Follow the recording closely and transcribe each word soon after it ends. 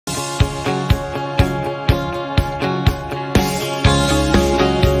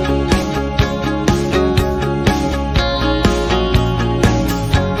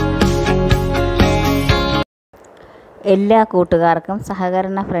എല്ലാ കൂട്ടുകാർക്കും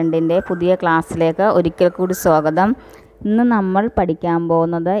സഹകരണ ഫ്രണ്ടിൻ്റെ പുതിയ ക്ലാസ്സിലേക്ക് ഒരിക്കൽ കൂടി സ്വാഗതം. ഇന്ന് നമ്മൾ പഠിക്കാൻ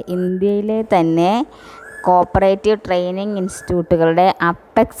പോകുന്നത് ഇന്ത്യയിലെ തന്നെ കോപ്പറേറ്റീവ് ട്രെയിനിങ് ഇൻസ്റ്റിറ്റ്യൂട്ടുകളുടെ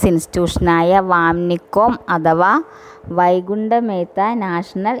അപ്പെക്സ് ഇൻസ്റ്റിറ്റ്യൂഷനായ വാംനിക്കോം അഥവാ Vaikuntha Mehta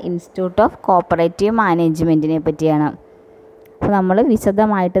national institute of cooperative മാനേജ്മെൻറ്റിനെ പറ്റിയാണ്. അപ്പോൾ നമ്മൾ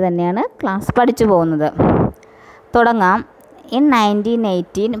വിശദമായിട്ട് തന്നെയാണ് ക്ലാസ് പഠിച്ചു പോകുന്നത്. തുടങ്ങാം. In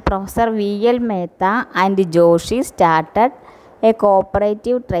 1918, Professor V.L. Mehta and Joshi started a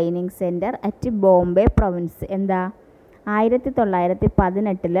cooperative training center at Bombay province. എന്താ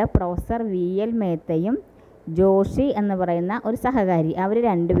 1918 പ്രൊഫസർ വി എൽ മേത്തയും ജോഷി എന്ന് പറയുന്ന ഒരു സഹകാരി അവർ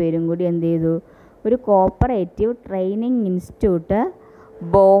രണ്ടുപേരും കൂടി എന്ത് ചെയ്തു, ഒരു കോപ്പറേറ്റീവ് ട്രെയിനിങ് ഇൻസ്റ്റിറ്റ്യൂട്ട്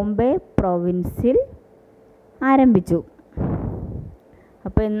ബോംബെ പ്രൊവിൻസിൽ ആരംഭിച്ചു.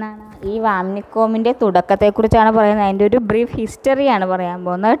 അപ്പോൾ എന്നാണ് ഈ വാംനിക്കോമിൻ്റെ തുടക്കത്തെക്കുറിച്ചാണ് പറയുന്നത്. അതിൻ്റെ ഒരു ബ്രീഫ് ഹിസ്റ്ററിയാണ് പറയാൻ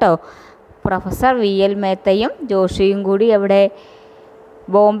പോകുന്നത് കേട്ടോ. പ്രൊഫസർ വി എൽ മേത്തയും ജോഷിയും കൂടി എവിടെ,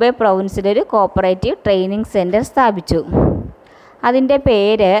 ബോംബെ പ്രൊവിൻസിലൊരു കോപ്പറേറ്റീവ് ട്രെയിനിങ് സെൻറ്റർ സ്ഥാപിച്ചു. അതിൻ്റെ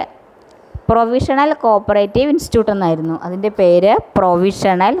പേര് പ്രൊവിഷണൽ കോപ്പറേറ്റീവ് ഇൻസ്റ്റിറ്റ്യൂട്ട് എന്നായിരുന്നു. അതിൻ്റെ പേര്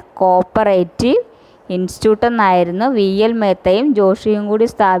പ്രൊവിഷണൽ കോപ്പറേറ്റീവ് ഇൻസ്റ്റിറ്റ്യൂട്ട് എന്നായിരുന്നു. വി എൽ മേത്തയും ജോഷിയും കൂടി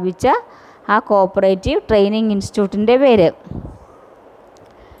സ്ഥാപിച്ച ആ കോപ്പറേറ്റീവ് ട്രെയിനിങ് ഇൻസ്റ്റിറ്റ്യൂട്ടിൻ്റെ പേര്.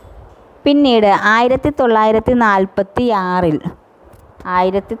 പിന്നീട്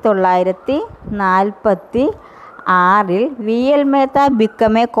 1946 V L Mehta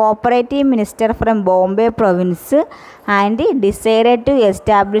become A cooperative minister from Bombay province and decided to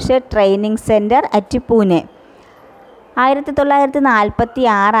establish A training centre at Pune.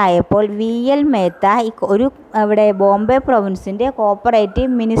 1946 ആയപ്പോൾ വി എൽ മേത്ത ഒരു ഇവിടെ ബോംബെ പ്രൊവിൻസിൻ്റെ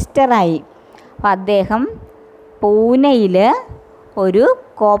കോപ്പറേറ്റീവ് മിനിസ്റ്ററായി. അപ്പോൾ അദ്ദേഹം പൂനെയിൽ ഒരു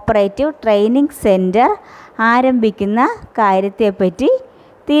കോപ്പറേറ്റീവ് ട്രെയിനിങ് സെൻറ്റർ ആരംഭിക്കുന്ന കാര്യത്തെപ്പറ്റി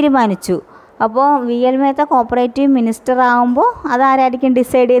തീരുമാനിച്ചു. അപ്പോൾ V L Mehta cooperative minister ആകുമ്പോൾ അതാരായിരിക്കും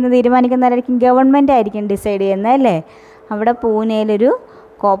ഡിസൈഡ് ചെയ്യുന്നത്, തീരുമാനിക്കുന്നതായിരിക്കും ഗവൺമെൻറ് ആയിരിക്കും ഡിസൈഡ് ചെയ്യുന്നത് അല്ലേ. അവിടെ പൂനെയിലൊരു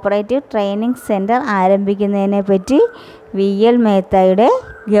കോപ്പറേറ്റീവ് ട്രെയിനിങ് സെൻറ്റർ ആരംഭിക്കുന്നതിനെ പറ്റി വി എൽ മേത്തയുടെ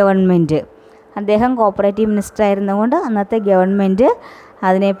ഗവൺമെൻറ്, അദ്ദേഹം കോപ്പറേറ്റീവ് മിനിസ്റ്റർ ആയിരുന്നതുകൊണ്ട് അന്നത്തെ ഗവൺമെൻറ്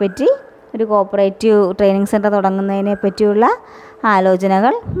അതിനെപ്പറ്റി ഒരു കോപ്പറേറ്റീവ് ട്രെയിനിങ് സെൻറ്റർ തുടങ്ങുന്നതിനെ പറ്റിയുള്ള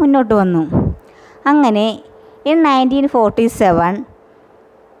ആലോചനകൾ മുന്നോട്ട് വന്നു. അങ്ങനെ in 1947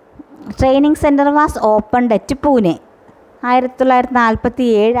 training centre was opened at Pune.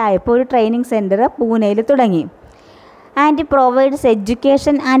 1947 ആയപ്പോൾ ഒരു ട്രെയിനിങ് സെൻറ്റർ പൂനെയിൽ തുടങ്ങി. And provides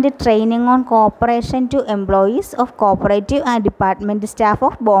education and training on corporation to employees of cooperative and department staff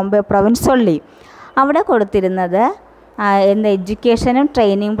of Bombay province only. അവിടെ കൊടുത്തിരുന്നത് എഡ്യൂക്കേഷനും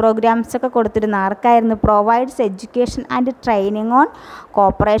ട്രെയിനിങ് പ്രോഗ്രാംസൊക്കെ കൊടുത്തിരുന്ന ആർക്കായിരുന്നു, provides education and training on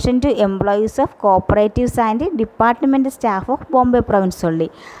corporation to employees of cooperatives and department staff of Bombay province only.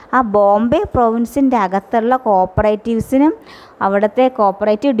 ആ ബോംബെ പ്രൊവിൻസിൻ്റെ അകത്തുള്ള കോപ്പറേറ്റീവ്സിനും അവിടുത്തെ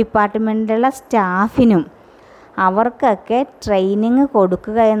cooperative ഡിപ്പാർട്ട്മെൻറ്റിലുള്ള സ്റ്റാഫിനും അവർക്കൊക്കെ training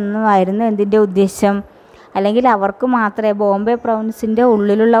കൊടുക്കുക എന്നതായിരുന്നു എന്തിൻ്റെ ഉദ്ദേശം. അല്ലെങ്കിൽ അവർക്ക് മാത്രമേ, ബോംബെ പ്രൊവിൻസിൻ്റെ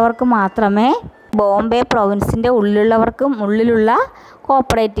ഉള്ളിലുള്ളവർക്ക് മാത്രമേ, ബോംബെ പ്രൊവിൻസിൻ്റെ ഉള്ളിലുള്ള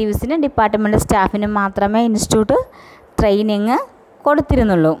കോപ്പറേറ്റീവ്സിനും ഡിപ്പാർട്ട്മെൻറ്റ് സ്റ്റാഫിനും മാത്രമേ ഇൻസ്റ്റിറ്റ്യൂട്ട് ട്രെയിനിങ്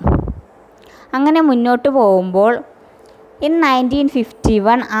കൊടുത്തിരുന്നുള്ളൂ. അങ്ങനെ മുന്നോട്ട് പോകുമ്പോൾ in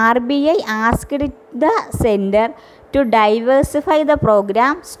 1951 RBI asked the centre to diversify the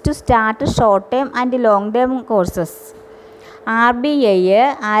programmes to start short term and long term courses. RBI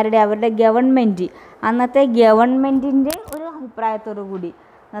അവരുടെ ഗവൺമെൻറ്, അന്നത്തെ ഗവൺമെൻറ്റിൻ്റെ ഒരു അഭിപ്രായത്തോടു കൂടി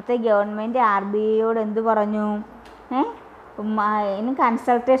അന്നത്തെ ഗവൺമെൻറ് RBIയോട് എന്ത് പറഞ്ഞു, in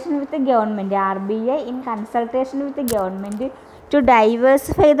consultation with government, RBI in consultation with government to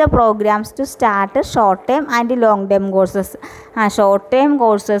diversify the programmes to start short term and long term courses. Short term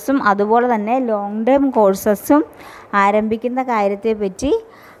കോഴ്സസും അതുപോലെ തന്നെ ലോങ് ടേം കോഴ്സസും ആരംഭിക്കുന്ന കാര്യത്തെപ്പറ്റി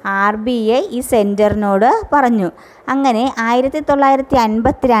RBI ഈ സെൻറ്ററിനോട് പറഞ്ഞു. അങ്ങനെ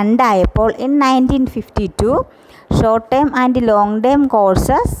 1952 ആയപ്പോൾ in 1952 short term and long term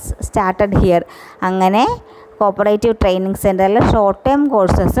courses started here. അങ്ങനെ cooperative training സെൻറ്ററിൽ short term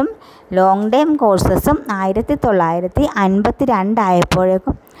കോഴ്സസും long term കോഴ്സസും 1952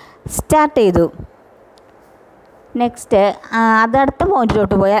 ആയപ്പോഴേക്കും സ്റ്റാർട്ട് ചെയ്തു. നെക്സ്റ്റ് അതടുത്ത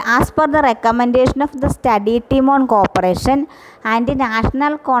പോയിന്റിലോട്ട് പോയാൽ, as per the recommendation of the study team on cooperation and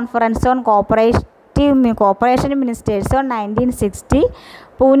national conference on corporation ministers on 1960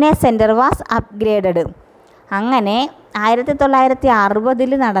 Pune centre was upgraded. അങ്ങനെ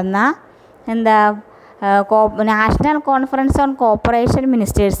 1960 നടന്ന national conference on corporation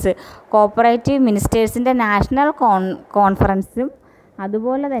ministers, cooperative മിനിസ്റ്റേഴ്സിൻ്റെ national കോൺഫറൻസും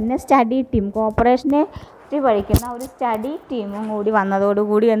അതുപോലെ തന്നെ study team, കോപ്പറേഷനെ university പഠിക്കുന്ന ഒരു study ടീമും കൂടി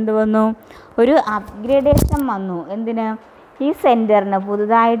വന്നതോടുകൂടി എന്ത് വന്നു, ഒരു അപ്ഗ്രേഡേഷൻ വന്നു. എന്തിന്? ഈ സെൻറ്ററിന്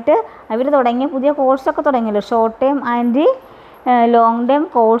പുതുതായിട്ട് അവർ തുടങ്ങിയ പുതിയ കോഴ്സൊക്കെ തുടങ്ങിയല്ലോ, short time and long time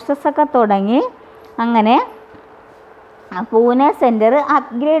കോഴ്സസൊക്കെ തുടങ്ങി. അങ്ങനെ പൂനെ സെൻറ്റർ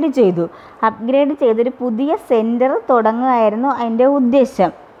അപ്ഗ്രേഡ് ചെയ്തൊരു പുതിയ സെൻറ്റർ തുടങ്ങുകയായിരുന്നു അതിൻ്റെ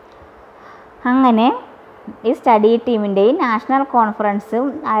ഉദ്ദേശം. അങ്ങനെ ഈ സ്റ്റഡി ടീമിൻ്റെയും നാഷണൽ കോൺഫറൻസും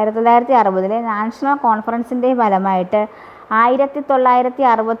 1960 നാഷണൽ കോൺഫറൻസിൻ്റെയും ഫലമായിട്ട്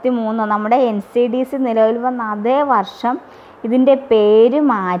 1963 നമ്മുടെ NCDC നിലവിൽ വന്ന അതേ വർഷം ഇതിൻ്റെ പേര്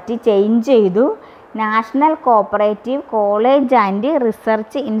മാറ്റി ചേഞ്ച് ചെയ്തു. National cooperative college and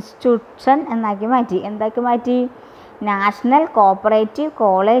research institution എന്നാക്കി മാറ്റി. എന്താക്കി മാറ്റി? National cooperative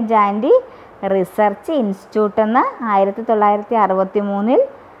college and research institute എന്ന് 1963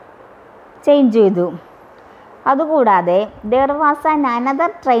 ചേഞ്ച് ചെയ്തു. അതുകൂടാതെ there was another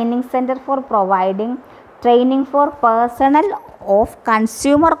training center for providing training for personnel of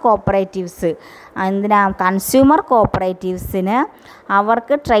consumer cooperatives. എന്തിനാ? കൺസ്യൂമർ കോഓപ്പറേറ്റീവ്സിന്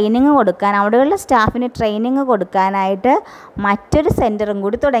അവർക്ക് ട്രെയിനിങ് കൊടുക്കാൻ, അവിടെയുള്ള സ്റ്റാഫിന് ട്രെയിനിങ് കൊടുക്കാനായിട്ട് മറ്റൊരു സെൻറ്ററും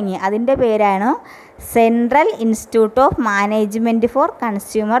കൂടി തുടങ്ങി. അതിൻ്റെ പേരാണ് central institute of management four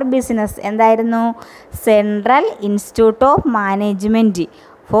consumer business. എന്തായിരുന്നു? Central institute of management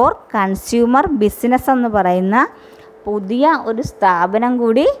four consumer business എന്ന് പറയുന്ന പുതിയ ഒരു സ്ഥാപനം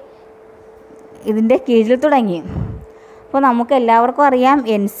കൂടി ഇതിൻ്റെ കീഴിൽ തുടങ്ങി. അപ്പോൾ നമുക്ക് എല്ലാവർക്കും അറിയാം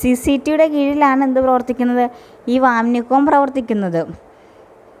NCCTയുടെ കീഴിലാണ് എന്ത് പ്രവർത്തിക്കുന്നത്? ഈ വാംനികോം പ്രവർത്തിക്കുന്നത്.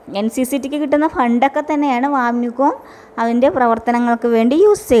 NCCTക്ക് കിട്ടുന്ന ഫണ്ടൊക്കെ തന്നെയാണ് വാംനികോം അതിൻ്റെ പ്രവർത്തനങ്ങൾക്ക് വേണ്ടി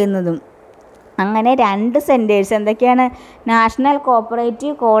യൂസ് ചെയ്യുന്നതും. അങ്ങനെ 2 സെൻറ്റേഴ്സ് എന്തൊക്കെയാണ്? National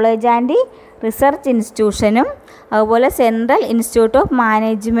cooperative college and research ഇൻസ്റ്റിറ്റ്യൂഷനും അതുപോലെ central institute of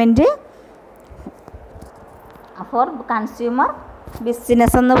management four consumer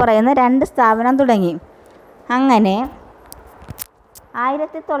business എന്ന് പറയുന്ന 2 സ്ഥാപനം തുടങ്ങി. അങ്ങനെ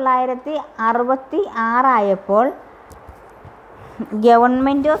 1966 ആയപ്പോൾ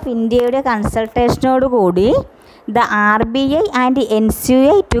ഗവൺമെൻറ് ഓഫ് ഇന്ത്യയുടെ കൺസൾട്ടേഷനോടുകൂടി the RBI and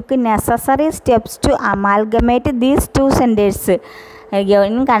NCUI took necessary steps to amalgamate these 2 centers.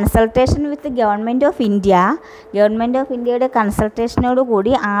 In consultation with the Government of India, government കൺസൾട്ടേഷനോട്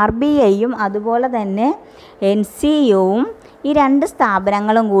കൂടി RBIയും അതുപോലെ തന്നെ NCUയും ഈ 2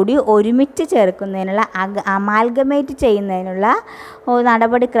 സ്ഥാപനങ്ങളും കൂടി ഒരുമിച്ച് ചേർക്കുന്നതിനുള്ള അമാൽഗമേറ്റ് ചെയ്യുന്നതിനുള്ള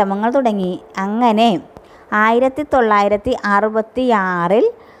നടപടിക്രമങ്ങൾ തുടങ്ങി. അങ്ങനെ 1966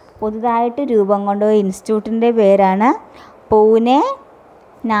 പുതുതായിട്ട് രൂപം കൊണ്ട ഇൻസ്റ്റിറ്റ്യൂട്ടിൻ്റെ പേരാണ് പൂനെ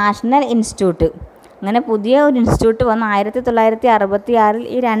നാഷണൽ ഇൻസ്റ്റിറ്റ്യൂട്ട്. അങ്ങനെ പുതിയ ഒരു ഇൻസ്റ്റിറ്റ്യൂട്ട് വന്ന് 1966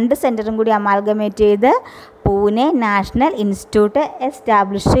 ഈ 2 സെൻറ്ററും കൂടി അമാൽഗമേറ്റ് ചെയ്ത് പൂനെ നാഷണൽ ഇൻസ്റ്റിറ്റ്യൂട്ട്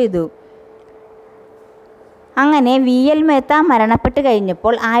എസ്റ്റാബ്ലിഷ് ചെയ്തു. അങ്ങനെ VL മേത്ത മരണപ്പെട്ട്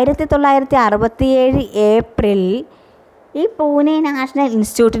കഴിഞ്ഞപ്പോൾ 1967 ഏപ്രിലിൽ ഈ പൂനെ നാഷണൽ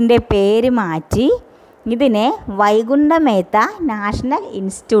ഇൻസ്റ്റിറ്റ്യൂട്ടിൻ്റെ പേര് മാറ്റി ഇതിനെ Vaikuntha Mehta national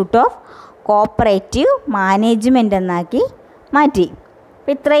institute of cooperative management എന്നാക്കി മാറ്റി.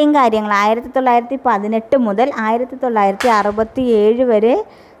 അപ്പോൾ ഇത്രയും കാര്യങ്ങൾ 1918 മുതൽ 1967 വരെ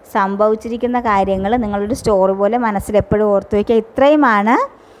സംഭവിച്ചിരിക്കുന്ന കാര്യങ്ങൾ നിങ്ങളൊരു സ്റ്റോറി പോലെ മനസ്സിൽ എപ്പോഴും ഓർത്തു വയ്ക്കുക. ഇത്രയുമാണ്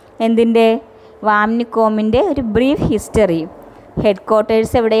എന്തിൻ്റെ? വാംനികോമിൻ്റെ ഒരു ബ്രീഫ് ഹിസ്റ്ററി. ഹെഡ്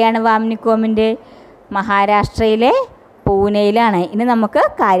ക്വാർട്ടേഴ്സ് എവിടെയാണ് വാംനികോമിൻ്റെ? മഹാരാഷ്ട്രയിലെ പൂനെയിലാണ്. ഇനി നമുക്ക്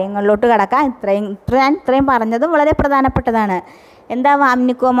കാര്യങ്ങളിലോട്ട് കടക്കാം. ഇത്രയും പറഞ്ഞതും വളരെ പ്രധാനപ്പെട്ടതാണ്. എന്താ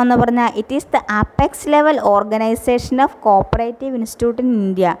വാംനികോം എന്ന് പറഞ്ഞാൽ? It is the apex level organisation of cooperative institute in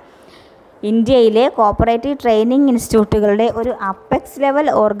India. ഇന്ത്യയിലെ കോഓപ്പറേറ്റീവ് ട്രെയിനിങ് ഇൻസ്റ്റിറ്റ്യൂട്ടുകളുടെ ഒരു അപ്പെക്സ് ലെവൽ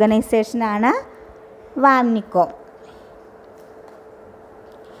ഓർഗനൈസേഷനാണ് വാംനികോം.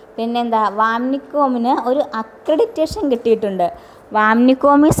 പിന്നെന്താ? വാംനികോമിന് ഒരു അക്രഡിറ്റേഷൻ കിട്ടിയിട്ടുണ്ട്.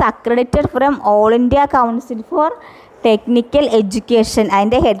 വാംനികോം is accredited from all India council four technical education.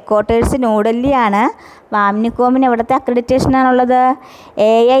 അതിൻ്റെ ഹെഡ് ക്വാർട്ടേഴ്സ് ന്യൂഡൽഹിയാണ്. വാംനികോമിന് എവിടുത്തെ അക്രഡിറ്റേഷനാണുള്ളത്?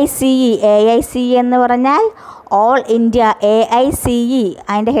 AICE എന്ന് പറഞ്ഞാൽ ഓൾ ഇന്ത്യ. AICE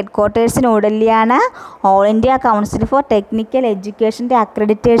അതിൻ്റെ head quarters ന്യൂഡൽഹിയാണ്. All India council four technical എഡ്യൂക്കേഷൻ്റെ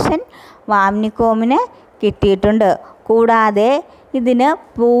accreditation വാംനികോമിന് കിട്ടിയിട്ടുണ്ട്. കൂടാതെ ഇതിന്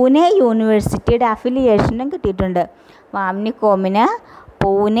പൂനെ യൂണിവേഴ്സിറ്റിയുടെ അഫിലിയേഷനും കിട്ടിയിട്ടുണ്ട്. വാംനികോമിന്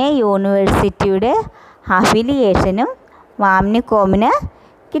പൂനെ യൂണിവേഴ്സിറ്റിയുടെ അഫിലിയേഷനും വാംനികോമിന്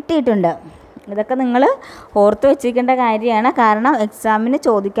കിട്ടിയിട്ടുണ്ട്. ഇതൊക്കെ നിങ്ങൾ ഓർത്ത് വെച്ചിരിക്കേണ്ട കാര്യമാണ്. കാരണം എക്സാമിന്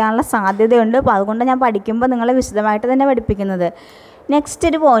ചോദിക്കാനുള്ള സാധ്യതയുണ്ട്. അപ്പോൾ അതുകൊണ്ട് ഞാൻ പഠിക്കുമ്പോൾ നിങ്ങളെ വിശദമായിട്ട് തന്നെ പഠിപ്പിക്കുന്നത്. നെക്സ്റ്റ്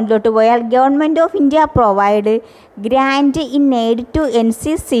ഒരു പോയിന്റിലോട്ട് പോയാൽ government of India provide grant in aid to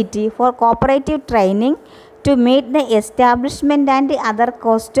NCCT four cooperative training to meet the establishment and other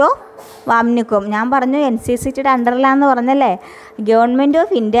cost of വാംനികോം. ഞാൻ പറഞ്ഞു NCCTയുടെ അണ്ടറിലാണെന്ന് പറഞ്ഞല്ലേ. ഗവൺമെൻറ്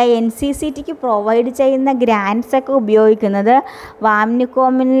ഓഫ് ഇന്ത്യ NCCTക്ക് പ്രൊവൈഡ് ചെയ്യുന്ന ഗ്രാൻസ് ഒക്കെ ഉപയോഗിക്കുന്നത്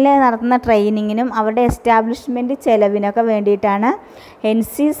വാംനികോമിൽ നടത്തുന്ന ട്രെയിനിങ്ങിനും അവരുടെ എസ്റ്റാബ്ലിഷ്മെൻറ്റ് ചെലവിനൊക്കെ വേണ്ടിയിട്ടാണ്.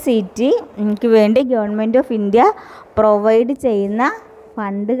 NCCTക്ക് വേണ്ടി ഗവൺമെൻറ് ഓഫ് ഇന്ത്യ പ്രൊവൈഡ് ചെയ്യുന്ന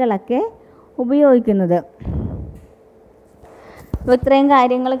ഫണ്ടുകളൊക്കെ ഉപയോഗിക്കുന്നത്. അപ്പോൾ ഇത്രയും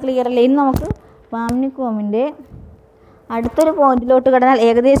കാര്യങ്ങൾ ക്ലിയർ അല്ലേ. ഇനി നമുക്ക് വാംനികോമിൻ്റെ അടുത്തൊരു പോയിന്റിലോട്ട് കിടന്നാൽ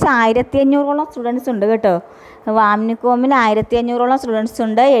ഏകദേശം 1500ഓളം സ്റ്റുഡൻസ് ഉണ്ട് കേട്ടോ. വാംനികോമിൽ 1500ഓളം സ്റ്റുഡൻസ്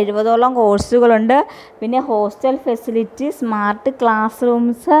ഉണ്ട്, 70ഓളം കോഴ്സുകളുണ്ട്, പിന്നെ hostel facility, smart class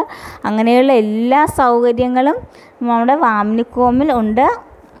rooms, അങ്ങനെയുള്ള എല്ലാ സൗകര്യങ്ങളും നമ്മുടെ വാംനികോമിൽ ഉണ്ട്.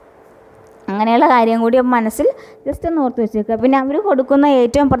 അങ്ങനെയുള്ള കാര്യം കൂടി മനസ്സിൽ ജസ്റ്റ് ഒന്ന് ഓർത്ത് വെച്ചേക്കുക. പിന്നെ അവർ കൊടുക്കുന്ന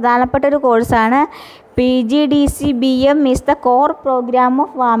ഏറ്റവും പ്രധാനപ്പെട്ട ഒരു കോഴ്സാണ് PGDCBM is the core programme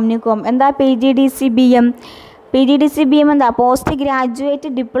of വാംനികോം. എന്താ PGDCBM? PGDCBM എന്താ? Post graduate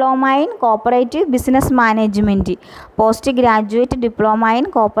diploma in cooperative business management. Post graduate diploma in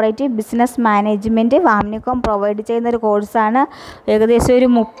cooperative business management വാംനികോം provide ചെയ്യുന്നൊരു കോഴ്സാണ്. ഏകദേശം ഒരു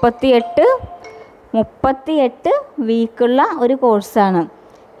 38 വീക്കുള്ള ഒരു കോഴ്സാണ്.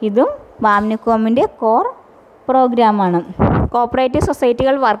 ഇതും വാംനികോമിൻ്റെ കോർ പ്രോഗ്രാമാണ്. കോപ്പറേറ്റീവ്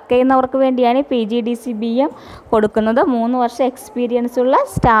സൊസൈറ്റികൾ വർക്ക് ചെയ്യുന്നവർക്ക് വേണ്ടിയാണ് PGDCBM കൊടുക്കുന്നത്. 3 വർഷം എക്സ്പീരിയൻസ് ഉള്ള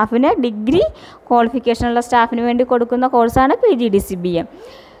സ്റ്റാഫിന്, ഡിഗ്രി ക്വാളിഫിക്കേഷനുള്ള സ്റ്റാഫിന് വേണ്ടി കൊടുക്കുന്ന കോഴ്സാണ് PGDCBM.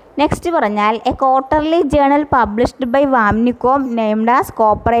 നെക്സ്റ്റ് പറഞ്ഞാൽ A quarterly journal published by വാംനികോം named as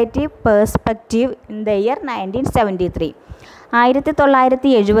cooperative perspective in the year 1973.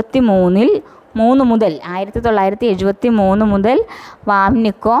 1973 മുതൽ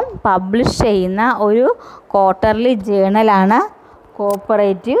വാംനികോം പബ്ലിഷ് ചെയ്യുന്ന ഒരു ക്വാർട്ടർലി ജേണലാണ്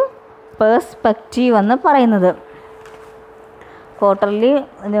കോപ്പറേറ്റീവ് പേഴ്സ്പെക്റ്റീവ് എന്ന് പറയുന്നത്. Quarterly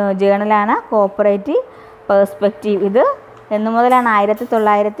ജേണലാണ് cooperative perspective. ഇത് എന്ന് മുതലാണ്?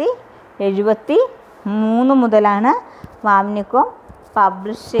 1973 മുതലാണ് വാംനികോം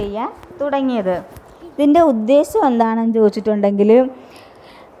പബ്ലിഷ് ചെയ്യാൻ തുടങ്ങിയത്. ഇതിൻ്റെ ഉദ്ദേശം എന്താണെന്ന് ചോദിച്ചിട്ടുണ്ടെങ്കിൽ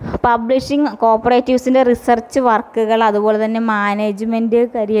പബ്ലിഷിംഗ് കോപ്പറേറ്റീവ്സിൻ്റെ റിസർച്ച് വർക്കുകൾ, അതുപോലെ തന്നെ മാനേജ്മെൻറ്റ്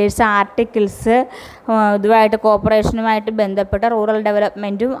കരിയേഴ്സ്, ആർട്ടിക്കിൾസ്, ഇതുമായിട്ട് കോപ്പറേഷനുമായിട്ട് ബന്ധപ്പെട്ട റൂറൽ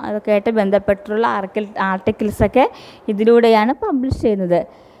ഡെവലപ്മെൻറ്റും അതൊക്കെ ആയിട്ട് ബന്ധപ്പെട്ടുള്ള ആർട്ടിക്കിൾസൊക്കെ ഇതിലൂടെയാണ് പബ്ലിഷ് ചെയ്യുന്നത്.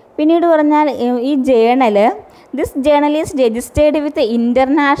 പിന്നീട് പറഞ്ഞാൽ ഈ this journal is registered with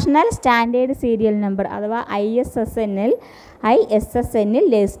international standard serial number അഥവാ ISSNൽ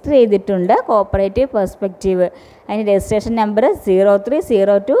രജിസ്റ്റർ ചെയ്തിട്ടുണ്ട് കോപ്പറേറ്റീവ് പേഴ്സ്പെക്റ്റീവ്. അതിന് രജിസ്ട്രേഷൻ നമ്പർ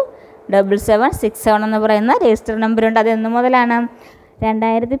 03027767 എന്ന് പറയുന്ന രജിസ്റ്റർ നമ്പറുണ്ട്. അത് എന്ന് മുതലാണ്?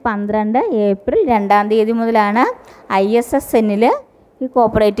 2012 ഏപ്രിൽ 2 മുതലാണ് ISSNൽ ഈ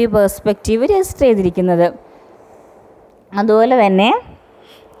കോപ്പറേറ്റീവ് പേഴ്സ്പെക്റ്റീവ് രജിസ്റ്റർ ചെയ്തിരിക്കുന്നത്. അതുപോലെ തന്നെ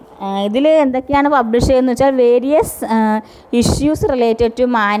ഇതിൽ എന്തൊക്കെയാണ് പബ്ലിഷ് ചെയ്യുന്നത് വെച്ചാൽ various issues related to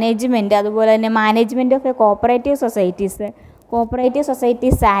management, അതുപോലെ തന്നെ management of A cooperative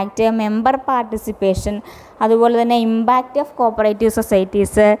societies act, member participation, അതുപോലെ തന്നെ impact of cooperative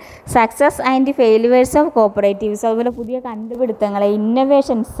societies, success and failures of cooperatives, അതുപോലെ പുതിയ കണ്ടുപിടുത്തങ്ങൾ,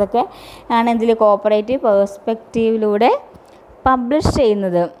 ഇന്നൊവേഷൻസൊക്കെ ആണ് ഇതിൽ കോപ്പറേറ്റീവ് പേഴ്സ്പെക്റ്റീവിലൂടെ പബ്ലിഷ്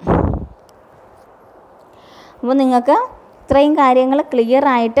ചെയ്യുന്നത്. അപ്പോൾ നിങ്ങൾക്ക് ഇത്രയും കാര്യങ്ങൾ ക്ലിയർ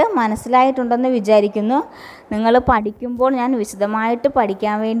ആയിട്ട് മനസ്സിലായിട്ടുണ്ടെന്ന് വിചാരിക്കുന്നു. നിങ്ങൾ പഠിക്കുമ്പോൾ ഞാൻ വിശദമായിട്ട്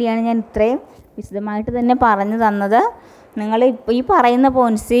പഠിക്കാൻ വേണ്ടിയാണ് ഞാൻ ഇത്രയും വിശദമായിട്ട് തന്നെ പറഞ്ഞു തന്നത്. നിങ്ങൾ ഈ പറയുന്ന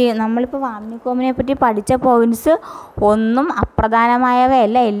പോയിൻറ്റ്സ്, നമ്മളിപ്പോൾ വാംനികോമിനെ പറ്റി പഠിച്ച പോയിൻറ്റ്സ് ഒന്നും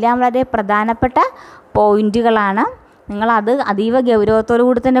അപ്രധാനമായവയല്ല, എല്ലാം വളരെ പ്രധാനപ്പെട്ട പോയിൻറ്റുകളാണ്. നിങ്ങളത് അതീവ ഗൗരവത്തോടു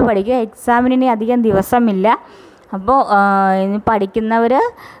കൂടി തന്നെ പഠിക്കുക. എക്സാമിന് അധികം ദിവസമില്ല. അപ്പോൾ ഇനി പഠിക്കുന്നവർ,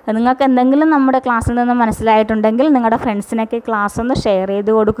 നിങ്ങൾക്ക് എന്തെങ്കിലും നമ്മുടെ ക്ലാസ്സിൽ നിന്ന് മനസ്സിലായിട്ടുണ്ടെങ്കിൽ നിങ്ങളുടെ ഫ്രണ്ട്സിനൊക്കെ ക്ലാസ് ഒന്ന് ഷെയർ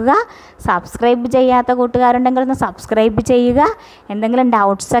ചെയ്ത് കൊടുക്കുക. സബ്സ്ക്രൈബ് ചെയ്യാത്ത കൂട്ടുകാരുണ്ടെങ്കിൽ ഒന്ന് സബ്സ്ക്രൈബ് ചെയ്യുക. എന്തെങ്കിലും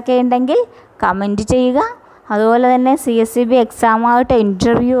ഡൗട്ട്സൊക്കെ ഉണ്ടെങ്കിൽ കമൻറ്റ് ചെയ്യുക. അതുപോലെ തന്നെ CSEB എക്സാമായിട്ട്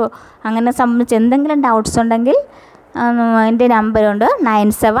ഇൻ്റർവ്യൂ അങ്ങനെ സംബന്ധിച്ച് എന്തെങ്കിലും ഡൗട്ട്സ് ഉണ്ടെങ്കിൽ എൻ്റെ നമ്പറുണ്ട്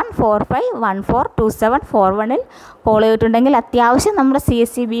 9745142741 കോൾ ചെയ്തിട്ടുണ്ടെങ്കിൽ അത്യാവശ്യം നമ്മുടെ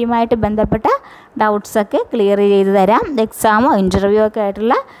CSEBയുമായിട്ട് ബന്ധപ്പെട്ട ഡൗട്ട്സൊക്കെ ക്ലിയർ ചെയ്ത് തരാം. എക്സാമോ ഇൻ്റർവ്യൂ ഒക്കെ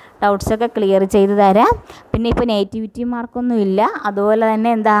ആയിട്ടുള്ള ഡൗട്ട്സൊക്കെ ക്ലിയർ ചെയ്ത് തരാം. പിന്നെ ഇപ്പോൾ നേറ്റിവിറ്റി മാർക്കൊന്നും ഇല്ല. അതുപോലെ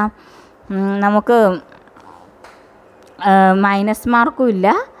തന്നെ നമുക്ക് മൈനസ് മാർക്കും ഇല്ല.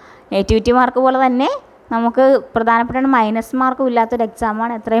 നേറ്റിവിറ്റി മാർക്ക് പോലെ തന്നെ നമുക്ക് പ്രധാനപ്പെട്ട മൈനസ് മാർക്കും ഇല്ലാത്തൊരു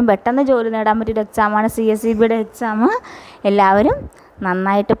എക്സാമാണ്. എത്രയും പെട്ടെന്ന് ജോലി നേടാൻ പറ്റിയൊരു എക്സാമാണ് CSEBയുടെ എക്സാം. എല്ലാവരും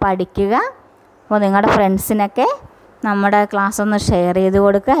നന്നായിട്ട് പഠിക്കുക. അപ്പോൾ നിങ്ങളുടെ ഫ്രണ്ട്സിനൊക്കെ നമ്മുടെ ക്ലാസ് ഒന്ന് ഷെയർ ചെയ്ത്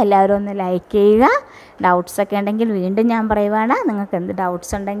കൊടുക്കുക. എല്ലാവരും ഒന്ന് ലൈക്ക് ചെയ്യുക. ഡൗട്ട്സൊക്കെ ഉണ്ടെങ്കിൽ വീണ്ടും ഞാൻ പറയുവാണ്, നിങ്ങൾക്ക് എന്ത്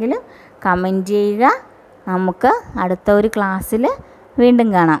ഡൗട്ട്സ് ഉണ്ടെങ്കിലും കമൻറ്റ് ചെയ്യുക. നമുക്ക് അടുത്ത ഒരു ക്ലാസ്സിൽ വീണ്ടും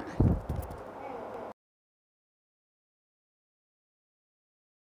കാണാം.